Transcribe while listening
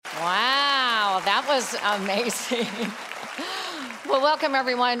was amazing. Well, welcome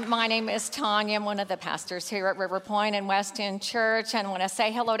everyone. My name is Tanya. I'm one of the pastors here at River Point and West End Church, and I want to say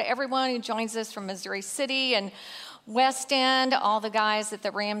hello to everyone who joins us from Missouri City and West End, all the guys at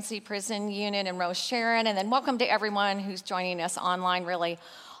the Ramsey Prison Unit in Rose Sharon, and then welcome to everyone who's joining us online, really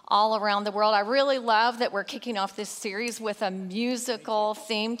all around the world. I really love that we're kicking off this series with a musical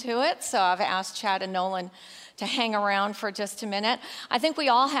theme to it, so I've asked Chad and Nolan to hang around for just a minute. I think we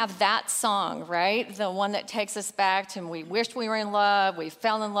all have that song, right? The one that takes us back to we wished we were in love, we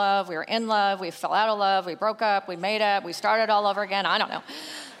fell in love, we were in love, we fell out of love, we broke up, we made up, we started all over again. I don't know.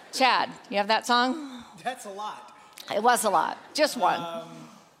 Chad, you have that song? That's a lot. It was a lot. Just one.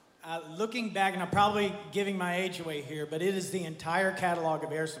 Looking back, and I'm probably giving my age away here, but it is the entire catalog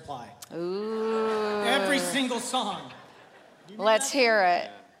of Air Supply. Ooh. Every single song. Let's hear it.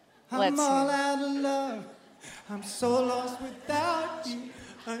 I'm all out of love. I'm so lost without you.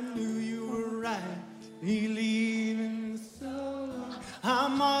 I knew you were right. You leaving so long.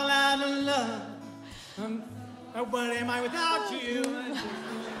 I'm all out of love. What am I without you?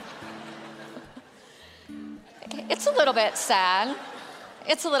 It's a little bit sad.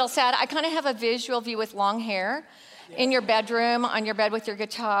 It's a little sad. I kind of have a visual view with long hair in your bedroom, on your bed with your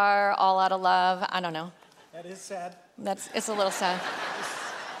guitar, all out of love. I don't know. That is sad. It's a little sad.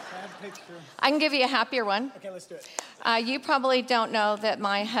 Sad picture. I can give you a happier one. Okay, let's do it. You probably don't know that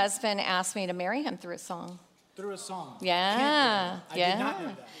my husband asked me to marry him through a song. Through a song. Yeah. I did not know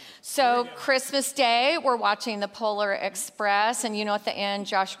that. So Christmas Day, we're watching the Polar Express, and at the end,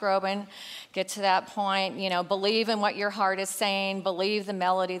 Josh Groban gets to that point, believe in what your heart is saying, believe the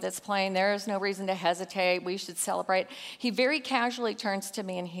melody that's playing. There is no reason to hesitate. We should celebrate. He very casually turns to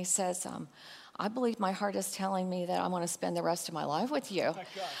me and he says, I believe my heart is telling me that I want to spend the rest of my life with you.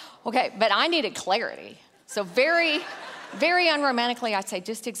 Okay, but I needed clarity. So very, very unromantically, I say,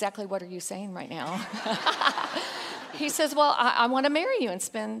 just exactly what are you saying right now? He says, well, I want to marry you and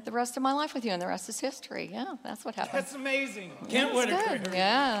spend the rest of my life with you, and the rest is history. Yeah, that's what happened. That's amazing. Can't win a career.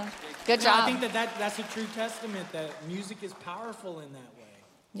 Yeah, good job. I think that's a true testament that music is powerful in that way.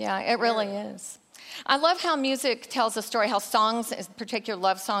 Yeah, it really is. I love how music tells a story, how songs, in particular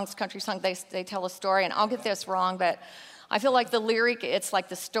love songs, country songs, they tell a story. And I'll get this wrong, but I feel like the lyric, it's like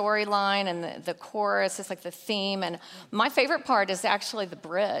the storyline, and the chorus is like the theme. And my favorite part is actually the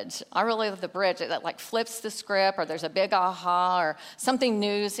bridge. I really love the bridge. That like flips the script, or there's a big aha, or something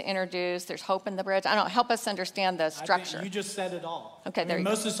new's introduced. There's hope in the bridge. I don't know, help us understand the structure. You just said it all. Okay, there you go.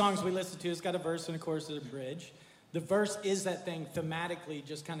 Most of the songs we listen to has got a verse and a chorus and a bridge. The verse is that thing thematically,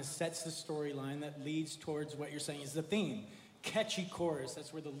 just kind of sets the storyline that leads towards what you're saying is the theme. Catchy chorus,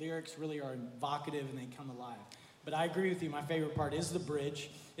 that's where the lyrics really are evocative and they come alive. But I agree with you, my favorite part is the bridge.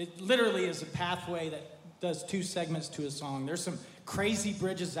 It literally is a pathway that does two segments to a song. There's some crazy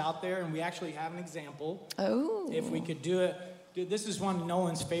bridges out there, and we actually have an example. Oh. If we could do it. This is one of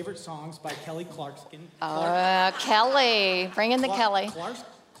Nolan's favorite songs by Kelly Clarkson. Kelly. Bring in the Kelly. Clarkson?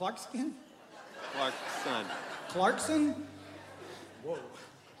 Clarkson. Clarkson? Whoa.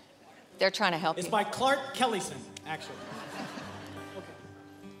 They're trying to help you. It's by Clark Kellison, actually.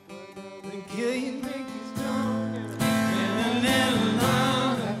 Okay.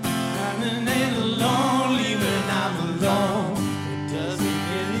 I'm a little lonely when I'm alone. It doesn't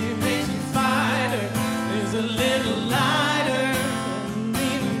really make me fighter. There's a little lighter.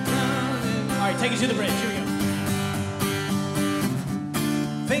 All right, take it to the bridge. Here we go.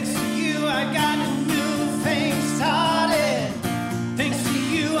 Thanks to you, I got a new thing started. Thanks to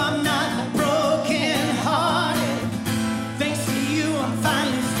you, I'm not broken hearted. Thanks to you, I'm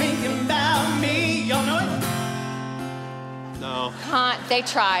finally thinking about me. Y'all know it? No. They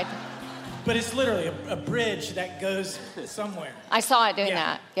tried. But it's literally a bridge that goes somewhere. I saw it doing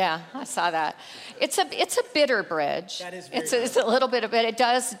that. Yeah, I saw that. It's a bitter bridge. That is very it's a little bit of it. It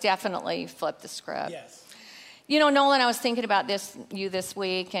does definitely flip the script. Yes. Nolan, I was thinking about you this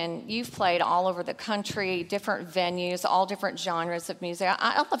week, and you've played all over the country, different venues, all different genres of music.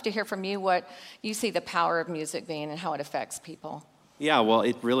 I'd love to hear from you what you see the power of music being and how it affects people. Yeah, well,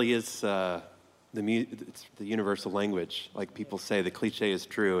 it really is it's the universal language. Like people say, the cliche is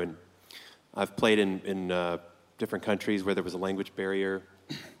true, and I've played in different countries where there was a language barrier,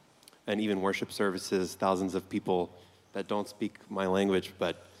 and even worship services, thousands of people that don't speak my language,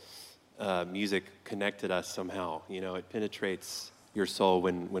 but music connected us somehow. It penetrates your soul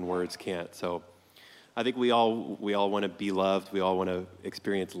when words can't. So I think we all want to be loved. We all want to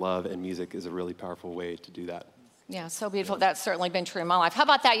experience love, and music is a really powerful way to do that. Yeah, so beautiful. That's certainly been true in my life. How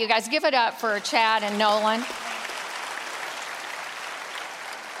about that, you guys? Give it up for Chad and Nolan.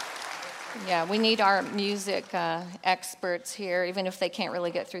 Yeah, we need our music experts here, even if they can't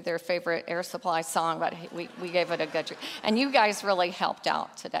really get through their favorite Air Supply song, but we gave it a good try. And you guys really helped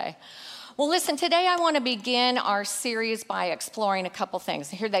out today. Well, listen, today I want to begin our series by exploring a couple things.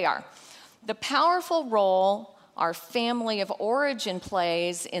 Here they are. The powerful role our family of origin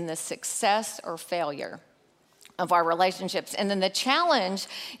plays in the success or failure of our relationships. And then the challenge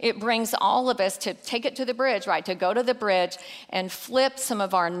it brings all of us to take it to the bridge, right? To go to the bridge and flip some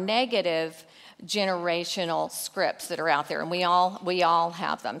of our negative generational scripts that are out there. And we all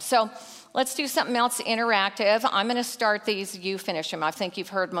have them. So let's do something else interactive. I'm going to start these. You finish them. I think you've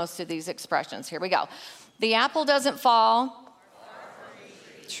heard most of these expressions. Here we go. The apple doesn't fall.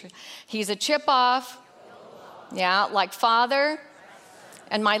 He's a chip off. Yeah, like father.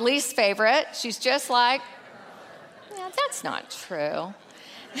 And my least favorite, she's just like, yeah, that's not true.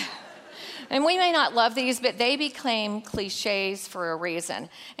 And we may not love these, but they became cliches for a reason.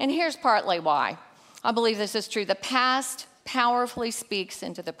 And here's partly why. I believe this is true. The past powerfully speaks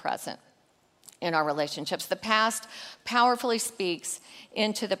into the present in our relationships. The past powerfully speaks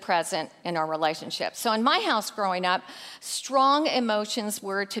into the present in our relationships. So in my house growing up, strong emotions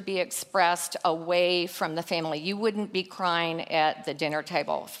were to be expressed away from the family. You wouldn't be crying at the dinner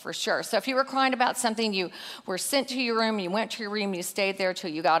table for sure. So if you were crying about something, you were sent to your room, you went to your room, you stayed there till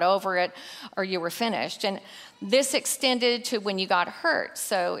you got over it or you were finished. And this extended to when you got hurt.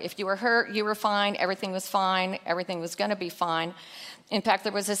 So if you were hurt, you were fine, everything was going to be fine. In fact,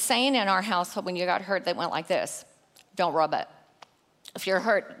 there was a saying in our household when you got hurt that went like this: don't rub it. If you're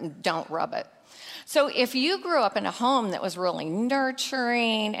hurt, don't rub it. So if you grew up in a home that was really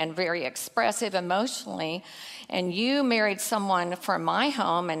nurturing and very expressive emotionally, and you married someone from my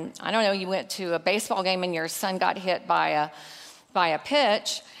home, and I don't know, you went to a baseball game and your son got hit by a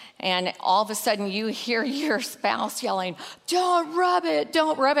pitch, and all of a sudden you hear your spouse yelling, don't rub it,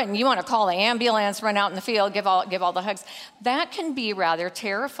 and you want to call the ambulance, run out in the field, give all the hugs. That can be rather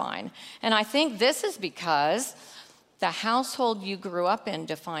terrifying. And I think this is because the household you grew up in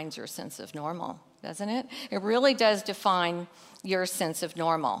defines your sense of normal, doesn't it? It really does define your sense of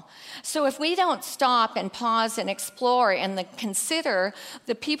normal. So if we don't stop and pause and explore and consider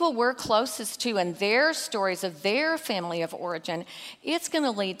the people we're closest to and their stories of their family of origin, it's going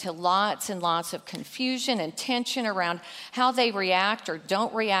to lead to lots and lots of confusion and tension around how they react or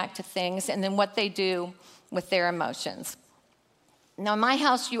don't react to things, and then what they do with their emotions. Now, in my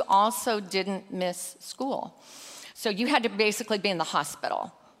house, you also didn't miss school. So you had to basically be in the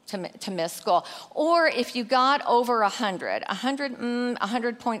hospital to miss school. Or if you got over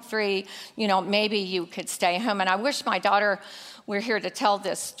 100.3, maybe you could stay home. And I wish my daughter were here to tell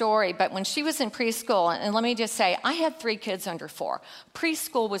this story, but when she was in preschool, and let me just say, I had 3 kids under 4.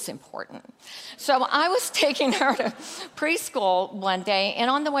 Preschool was important. So I was taking her to preschool one day,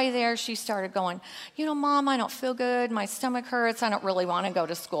 and on the way there, she started going, Mom, I don't feel good. My stomach hurts. I don't really want to go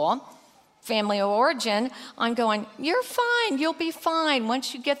to school. Family of origin, I'm going, you're fine, you'll be fine.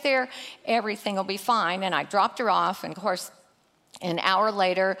 Once you get there, everything will be fine. And I dropped her off, and of course, an hour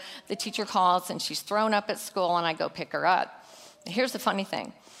later, the teacher calls, and she's thrown up at school, and I go pick her up. Here's the funny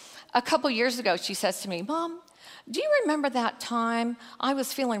thing. A couple years ago, she says to me, Mom, do you remember that time I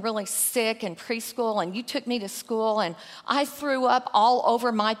was feeling really sick in preschool, and you took me to school, and I threw up all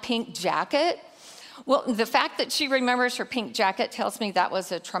over my pink jacket? Well, the fact that she remembers her pink jacket tells me that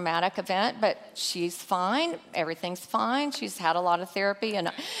was a traumatic event, but she's fine. Everything's fine. She's had a lot of therapy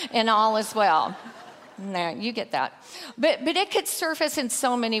and all as well. No, you get that. But it could surface in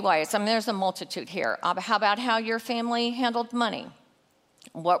so many ways. I mean, there's a multitude here. How about how your family handled money?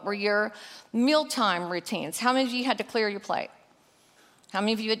 What were your mealtime routines? How many of you had to clear your plate? How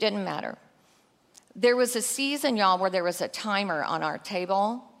many of you it didn't matter? There was a season, y'all, where there was a timer on our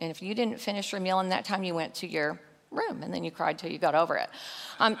table, and if you didn't finish your meal in that time, you went to your room, and then you cried till you got over it.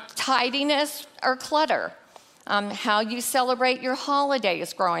 Tidiness or clutter, how you celebrate your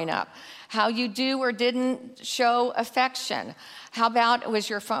holidays growing up, how you do or didn't show affection. How about, was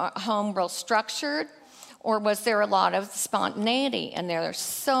your home real structured, or was there a lot of spontaneity? And there are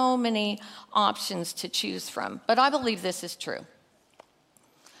so many options to choose from, but I believe this is true.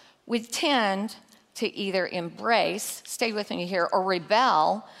 We tend to either embrace, stay with me here, or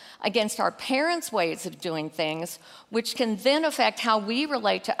rebel against our parents' ways of doing things, which can then affect how we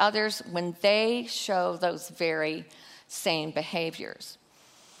relate to others when they show those very same behaviors.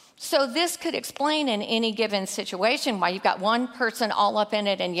 So this could explain in any given situation why you've got one person all up in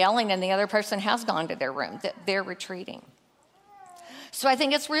it and yelling, and the other person has gone to their room, that they're retreating. So I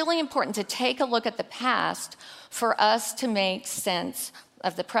think it's really important to take a look at the past for us to make sense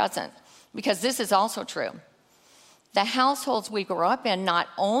of the present, because this is also true. The households we grow up in not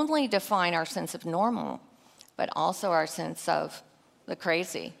only define our sense of normal, but also our sense of the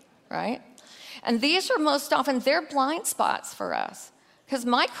crazy, right? And these are most often, they're blind spots for us, because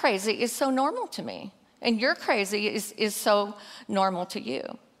my crazy is so normal to me, and your crazy is so normal to you.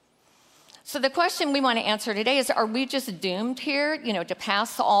 So the question we want to answer today is, are we just doomed here, to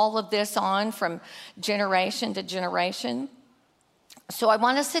pass all of this on from generation to generation? So I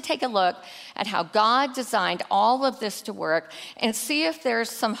want us to take a look at how God designed all of this to work and see if there's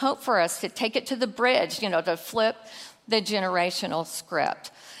some hope for us to take it to the bridge, to flip the generational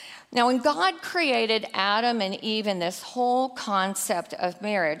script. Now, when God created Adam and Eve and this whole concept of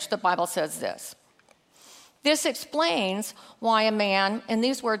marriage, the Bible says this. This explains why a man, and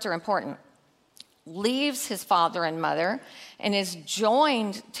these words are important, leaves his father and mother and is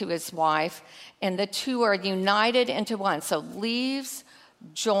joined to his wife, and the two are united into one. So leaves,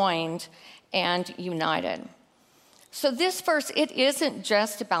 joined, and united. So this verse, it isn't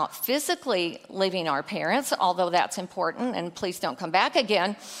just about physically leaving our parents, although that's important, and please don't come back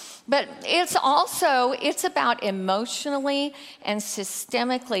again. But it's about emotionally and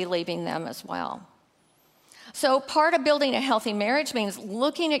systemically leaving them as well. So part of building a healthy marriage means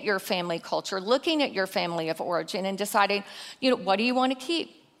looking at your family culture, looking at your family of origin, and deciding, what do you want to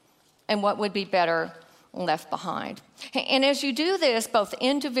keep and what would be better left behind. And as you do this, both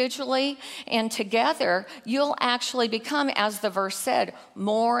individually and together, you'll actually become, as the verse said,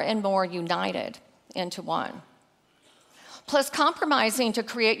 more and more united into one. Plus, compromising to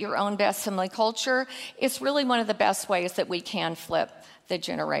create your own best family culture is really one of the best ways that we can flip the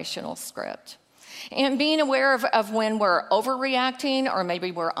generational script. And being aware of when we're overreacting or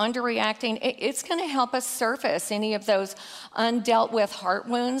maybe we're underreacting, it's going to help us surface any of those undealt with heart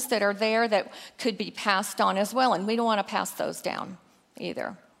wounds that are there that could be passed on as well. And we don't want to pass those down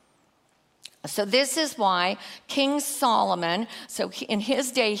either. So this is why King Solomon, in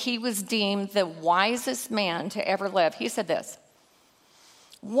his day, he was deemed the wisest man to ever live. He said this.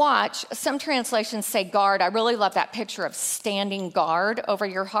 Watch, some translations say guard. I really love that picture of standing guard over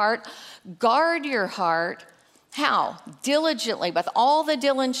your heart. Guard your heart. How? Diligently, with all the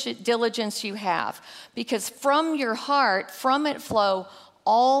diligence you have. Because from your heart, from it flow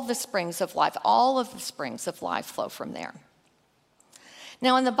all the springs of life. All of the springs of life flow from there.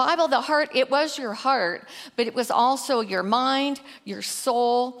 Now, in the Bible, the heart, it was your heart, but it was also your mind, your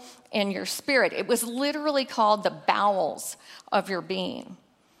soul, and your spirit. It was literally called the bowels of your being.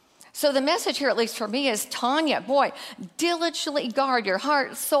 So the message here, at least for me, is Tanya, diligently guard your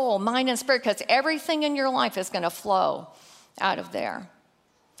heart, soul, mind, and spirit, because everything in your life is going to flow out of there.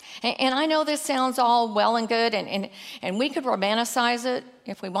 And I know this sounds all well and good, and we could romanticize it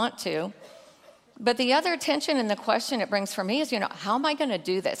if we want to. But the other tension and the question it brings for me is, how am I going to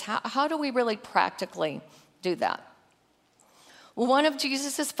do this? How do we really practically do that? Well, one of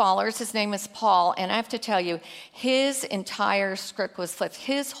Jesus' followers, his name is Paul, and I have to tell you, his entire script was flipped.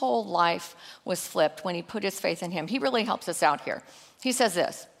 His whole life was flipped when he put his faith in him. He really helps us out here. He says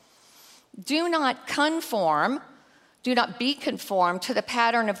this, do not be conformed to the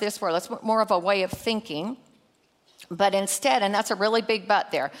pattern of this world. That's more of a way of thinking. But instead, and that's a really big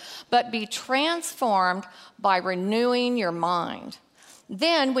but there, but be transformed by renewing your mind.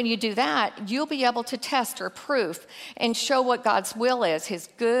 Then when you do that, you'll be able to test or prove and show what God's will is, his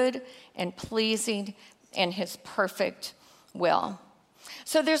good and pleasing and his perfect will.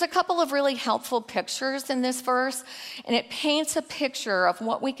 So there's a couple of really helpful pictures in this verse, and it paints a picture of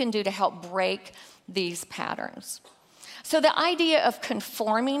what we can do to help break these patterns. So the idea of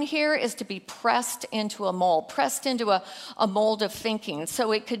conforming here is to be pressed into a mold, pressed into a mold of thinking.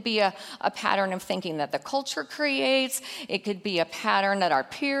 So it could be a pattern of thinking that the culture creates. It could be a pattern that our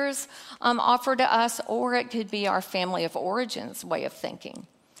peers offer to us, or it could be our family of origins way of thinking.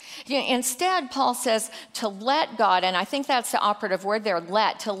 Instead, Paul says to let God, and I think that's the operative word there,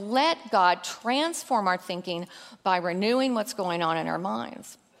 to let God transform our thinking by renewing what's going on in our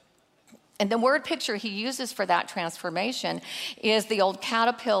minds. And the word picture he uses for that transformation is the old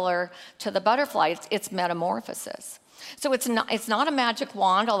caterpillar to the butterfly. It's metamorphosis. So it's not a magic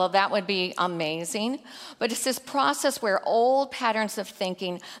wand, although that would be amazing. But it's this process where old patterns of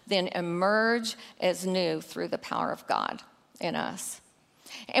thinking then emerge as new through the power of God in us.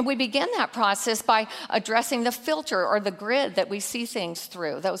 And we begin that process by addressing the filter or the grid that we see things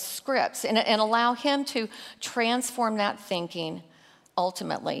through, those scripts, and allow him to transform that thinking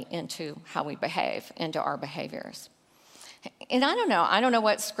ultimately into how we behave, into our behaviors. And I don't know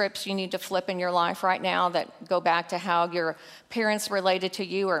what scripts you need to flip in your life right now that go back to how your parents related to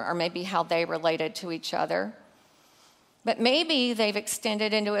you or maybe how they related to each other. But maybe they've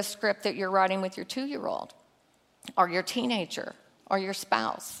extended into a script that you're writing with your 2-year-old. or your teenager, or your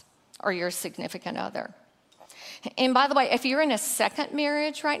spouse, or your significant other. And by the way, if you're in a second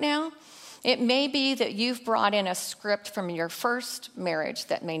marriage right now, it may be that you've brought in a script from your first marriage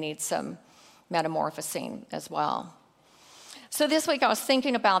that may need some metamorphosing as well. So this week I was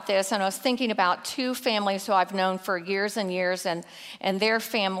thinking about this, and I was thinking about two families who I've known for years and years, and their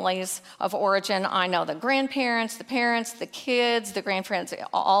families of origin. I know the grandparents, the parents, the kids, the grandparents,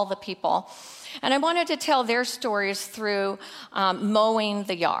 all the people. And I wanted to tell their stories through mowing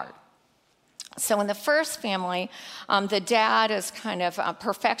the yard. So in the first family, the dad is kind of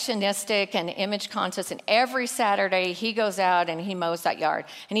perfectionistic and image conscious, and every Saturday he goes out and he mows that yard.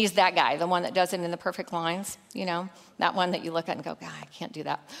 And he's that guy, the one that does it in the perfect lines, you know, that one that you look at and go, God, I can't do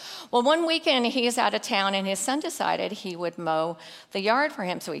that. Well, one weekend he's out of town, and his son decided he would mow the yard for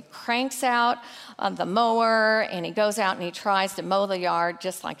him. So he cranks out the mower, and he goes out and he tries to mow the yard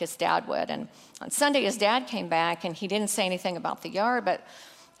just like his dad would. And on Sunday, his dad came back, and he didn't say anything about the yard, but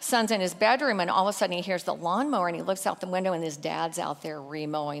son's in his bedroom, and all of a sudden he hears the lawnmower, and he looks out the window, and his dad's out there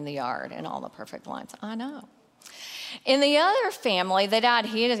remowing the yard in all the perfect lines. I know. In the other family, the dad,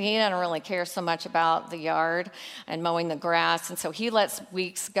 he doesn't really care so much about the yard and mowing the grass, and so he lets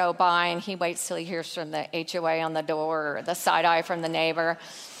weeks go by, and he waits till he hears from the HOA on the door or the side eye from the neighbor.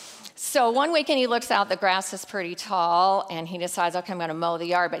 So one weekend he looks out, the grass is pretty tall, and he decides, okay, I'm going to mow the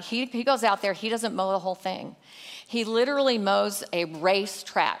yard. But he goes out there, he doesn't mow the whole thing. He literally mows a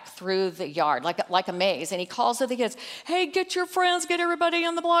racetrack through the yard, like a maze. And he calls to the kids, hey, get your friends, get everybody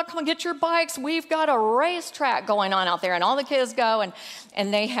on the block, come on, get your bikes. We've got a racetrack going on out there. And all the kids go,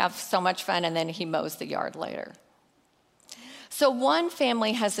 and they have so much fun, and then he mows the yard later. So one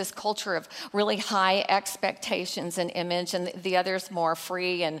family has this culture of really high expectations and image, and the other's more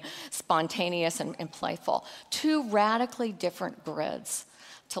free and spontaneous and playful. Two radically different grids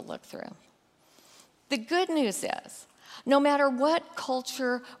to look through. The good news is, no matter what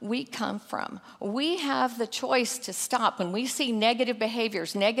culture we come from, we have the choice to stop when we see negative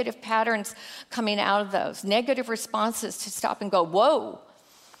behaviors, negative patterns coming out of those, negative responses, to stop and go, whoa,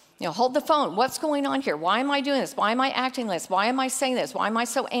 you know, hold the phone. What's going on here? Why am I doing this? Why am I acting this? Why am I saying this? Why am I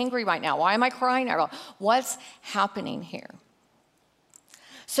so angry right now? Why am I crying right now? What's happening here?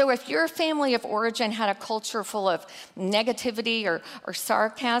 So if your family of origin had a culture full of negativity or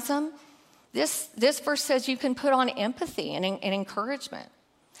sarcasm, this verse says you can put on empathy and encouragement.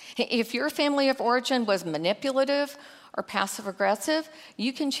 If your family of origin was manipulative or passive-aggressive,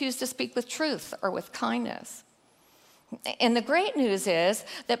 you can choose to speak with truth or with kindness. And the great news is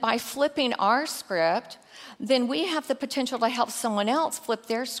that by flipping our script, then we have the potential to help someone else flip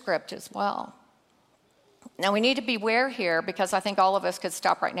their script as well. Now, we need to beware here, because I think all of us could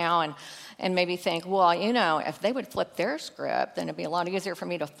stop right now and maybe think, well, you know, if they would flip their script, then it'd be a lot easier for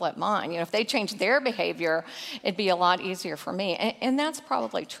me to flip mine. You know, if they changed their behavior, it'd be a lot easier for me. And that's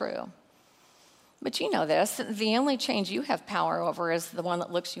probably true. But you know this, the only change you have power over is the one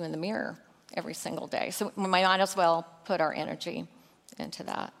that looks you in the mirror every single day. So we might as well put our energy into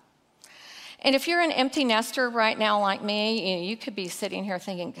that. And if you're an empty nester right now like me, you could be sitting here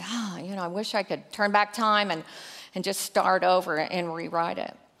thinking, God, you know, I wish I could turn back time and just start over and rewrite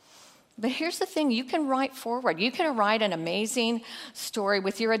it. But here's the thing, you can write forward. You can write an amazing story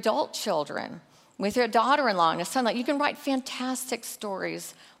with your adult children, with your daughter-in-law and a son. You can write fantastic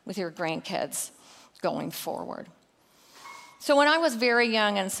stories with your grandkids going forward. So when I was very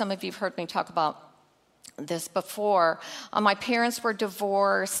young, and some of you have heard me talk about this before, my parents were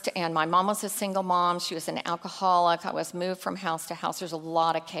divorced, and my mom was a single mom. She was an alcoholic. I was moved from house to house. There's a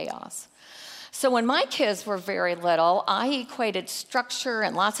lot of chaos. So when my kids were very little, I equated structure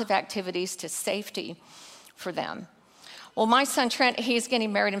and lots of activities to safety for them. Well, my son Trent, he's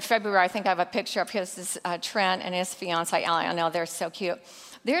getting married in February. I think I have a picture of his, Trent and his fiancée, Allie. I know, they're so cute.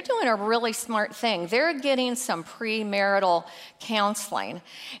 They're doing a really smart thing. They're getting some premarital counseling.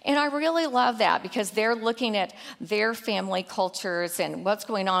 And I really love that, because they're looking at their family cultures and what's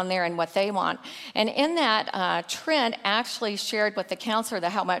going on there and what they want. And in that, Trent actually shared with the counselor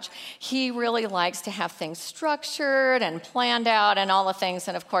how much he really likes to have things structured and planned out and all the things.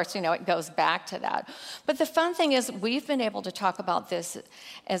 And of course, you know, it goes back to that. But the fun thing is, we've been able to talk about this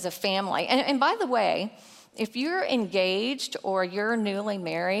as a family. And by the way, if you're engaged or you're newly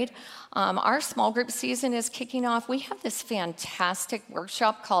married, our small group season is kicking off. We have this fantastic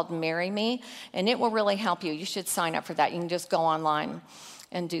workshop called Marry Me, and it will really help you. You should sign up for that. You can just go online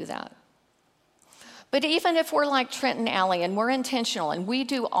and do that. But even if we're like Trent and Allie, and we're intentional, and we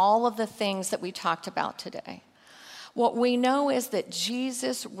do all of the things that we talked about today, what we know is that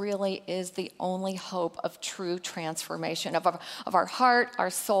Jesus really is the only hope of true transformation of our heart, our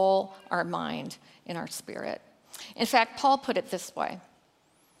soul, our mind, and our spirit. In fact, Paul put it this way.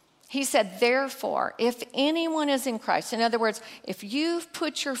 He said, therefore, if anyone is in Christ, in other words, if you've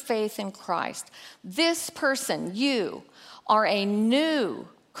put your faith in Christ, this person, you, are a new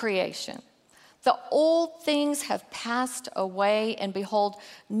creation. The old things have passed away, and behold,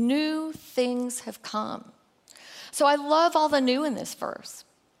 new things have come. So I love all the new in this verse,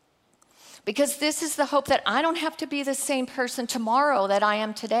 because this is the hope that I don't have to be the same person tomorrow that I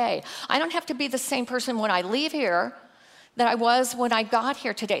am today. I don't have to be the same person when I leave here that I was when I got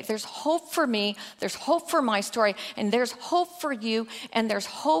here today. There's hope for me, there's hope for my story, and there's hope for you, and there's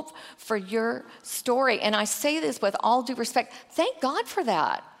hope for your story. And I say this with all due respect. Thank God for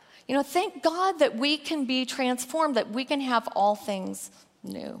that. You know, thank God that we can be transformed, that we can have all things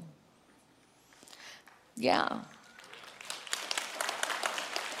new. Yeah.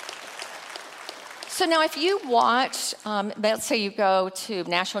 So now if you watch, let's say you go to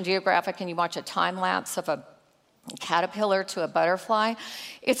National Geographic and you watch a time lapse of a caterpillar to a butterfly,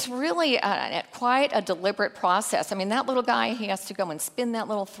 it's really quite a deliberate process. I mean, that little guy, he has to go and spin that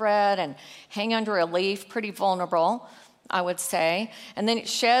little thread and hang under a leaf, pretty vulnerable, I would say. And then it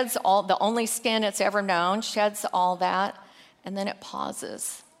sheds all, the only skin it's ever known, sheds all that, and then it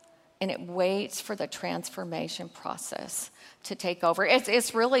pauses. And it waits for the transformation process to take over.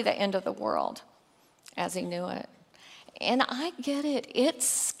 It's really the end of the world as he knew it. And I get it. It's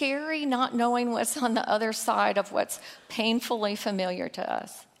scary not knowing what's on the other side of what's painfully familiar to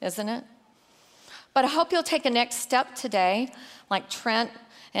us, isn't it? But I hope you'll take a next step today, like Trent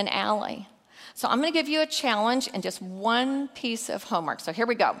and Allie. So I'm going to give you a challenge and just one piece of homework. So here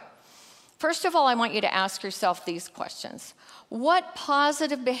we go. First of all, I want you to ask yourself these questions. What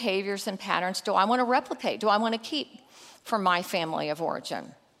positive behaviors and patterns do I want to replicate? Do I want to keep from my family of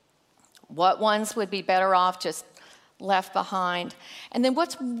origin? What ones would be better off just left behind? And then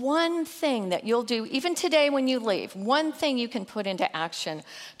what's one thing that you'll do, even today when you leave, one thing you can put into action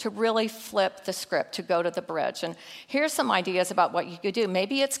to really flip the script, to go to the bridge? And here's some ideas about what you could do.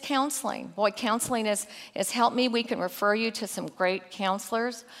 Maybe it's counseling. Boy, counseling is helped me. We can refer you to some great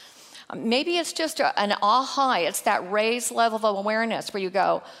counselors. Maybe it's just an aha. It's that raised level of awareness where you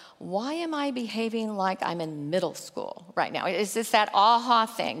go, why am I behaving like I'm in middle school right now? Is this that aha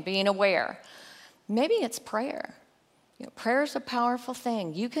thing, being aware? Maybe it's prayer. You know, prayer is a powerful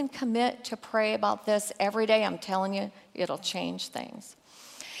thing. You can commit to pray about this every day. I'm telling you, it'll change things.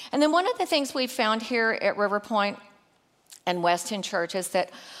 And then one of the things we've found here at River Point and Weston Church is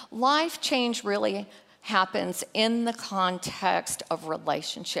that life change really happens in the context of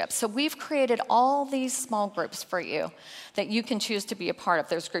relationships. So we've created all these small groups for you that you can choose to be a part of.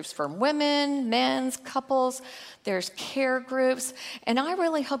 There's groups for women, men's, couples, there's care groups, and I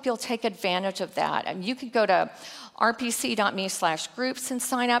really hope you'll take advantage of that. And you could go to rpc.me/groups and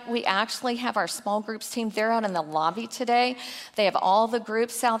sign up. We actually have our small groups team. They're out in the lobby today. They have all the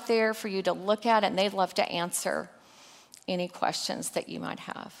groups out there for you to look at, and they'd love to answer any questions that you might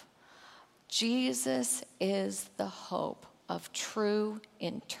have. Jesus is the hope of true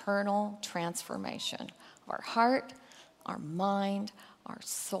internal transformation of our heart, our mind, our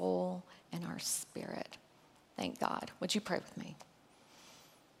soul, and our spirit. Thank God. Would you pray with me?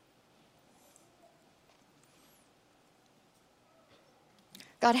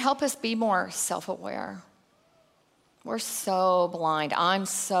 God, help us be more self-aware. We're so blind. I'm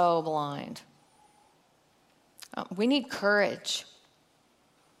so blind. We need courage.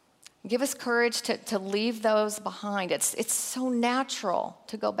 Give us courage to leave those behind. It's so natural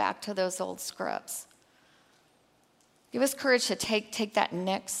to go back to those old scripts. Give us courage to take that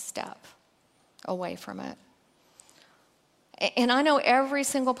next step away from it. And I know every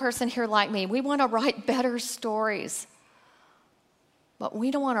single person here like me, we want to write better stories, but we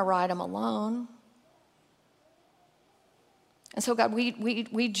don't want to write them alone. And so, God,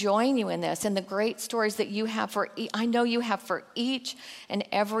 we join you in this, in the great stories that you have I know you have for each and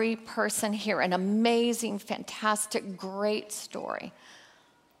every person here, an amazing, fantastic, great story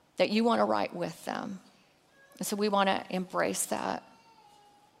that you want to write with them. And so we want to embrace that.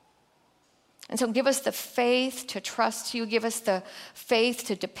 And so give us the faith to trust you. Give us the faith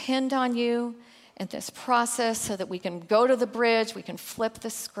to depend on you in this process so that we can go to the bridge, we can flip the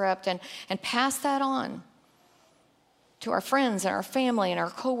script and pass that on to our friends and our family and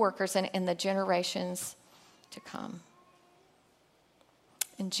our coworkers and in the generations to come.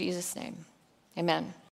 In Jesus' name, amen.